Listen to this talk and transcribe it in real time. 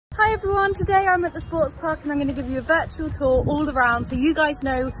Hi everyone, today I'm at the sports park and I'm going to give you a virtual tour all around so you guys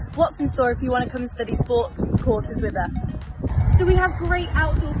know what's in store if you want to come and study sport courses with us. So we have great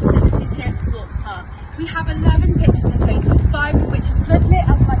outdoor facilities here at the sports park. We have 11 pitches in total, 5 of which are floodlit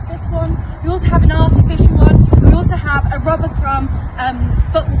as like this one. We also have an artificial one. We also have a rubber crumb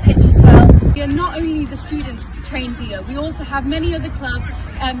football pitch as well. We are not only the students train here, we also have many other clubs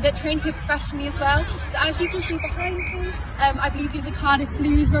that train here professionally as well. So as you can see behind me, I believe these are Cardiff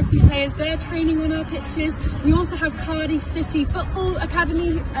Blues rugby players. They're training on our pitches. We also have Cardiff City Football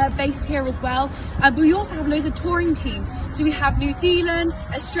Academy based here as well. But we also have loads of touring teams. So we have New Zealand,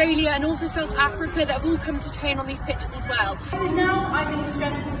 Australia and also South Africa that have all come to train on these pitches as well. So now I'm in the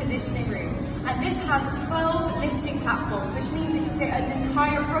strength and conditioning room. And this has 12 lifting platforms, which means it can fit an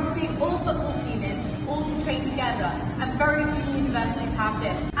entire rugby or football team in, all to train together. And very few universities have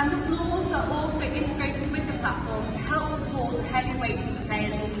this. And the floors are also integrated with the platforms to help support the heavy weights that the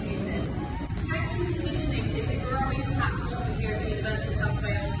players will be using. Strength and conditioning is a growing platform here at the University of South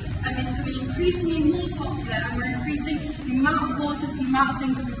Wales, and it's becoming increasingly more popular, and we're increasing the amount of courses, the amount of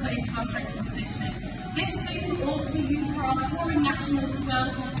things that we put into our strength and conditioning. This space will also be used for our touring nationals as well,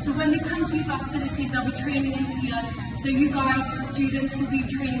 so when they come to use our facilities they'll be training in here, so you guys, students, will be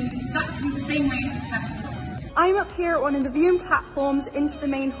training exactly the same way as the professionals. I'm up here at one of the viewing platforms into the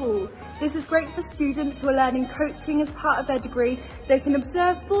main hall. This is great for students who are learning coaching as part of their degree. They can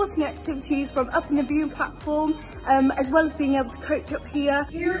observe sporting activities from up in the viewing platform, as well as being able to coach up here.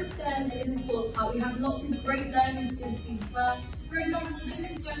 Here upstairs in the sports park we have lots of great learning facilities as well. For example, this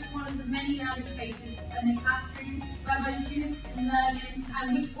is just one of the many learning spaces in the classroom whereby students can learn in,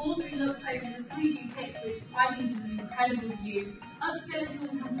 and which also looks over the 3D pitch, which I think is an incredible view. Upstairs we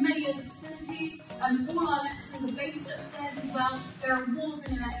also have many other facilities, and all our lecturers are based upstairs as well. There are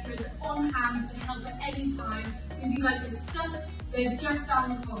award-winning lecturers on hand to help at any time, so if you guys are stuck, they're just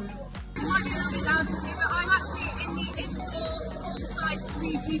down the corridor. It might be a little bit loud here, but I'm actually in the indoor full-size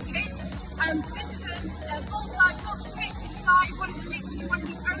 3D pitch. So this is a full-size football pitch inside, literally one of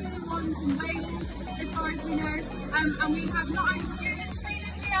the only ones in Wales, as far as we know. And we have not only students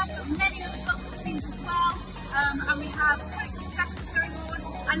training here, but many other football teams as well. And we have coaching sessions going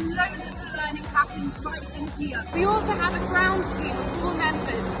on, and loads of the learning happens right in here. We also have a grounds team of 4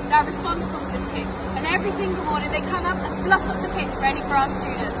 members that are responsible for this pitch, and every single morning they come up and fluff up the pitch ready for our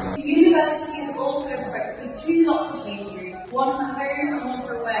students. The university is also equipped with 2 lots of change rooms, one for home and one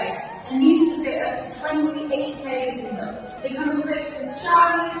for away, and these can fit up to 28 players in them. They come equipped with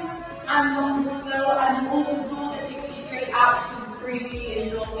showers and lockers as well, and there's also a door that takes you straight out to the 3D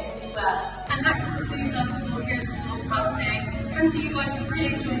indoor pitch as well. And that concludes our tour here at the sports park today. Hopefully you guys have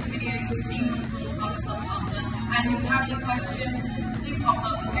really enjoyed the videos and seen what the sports park is on offer. And if you have any questions, do pop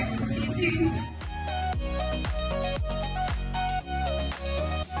up and hopefully we'll see you soon.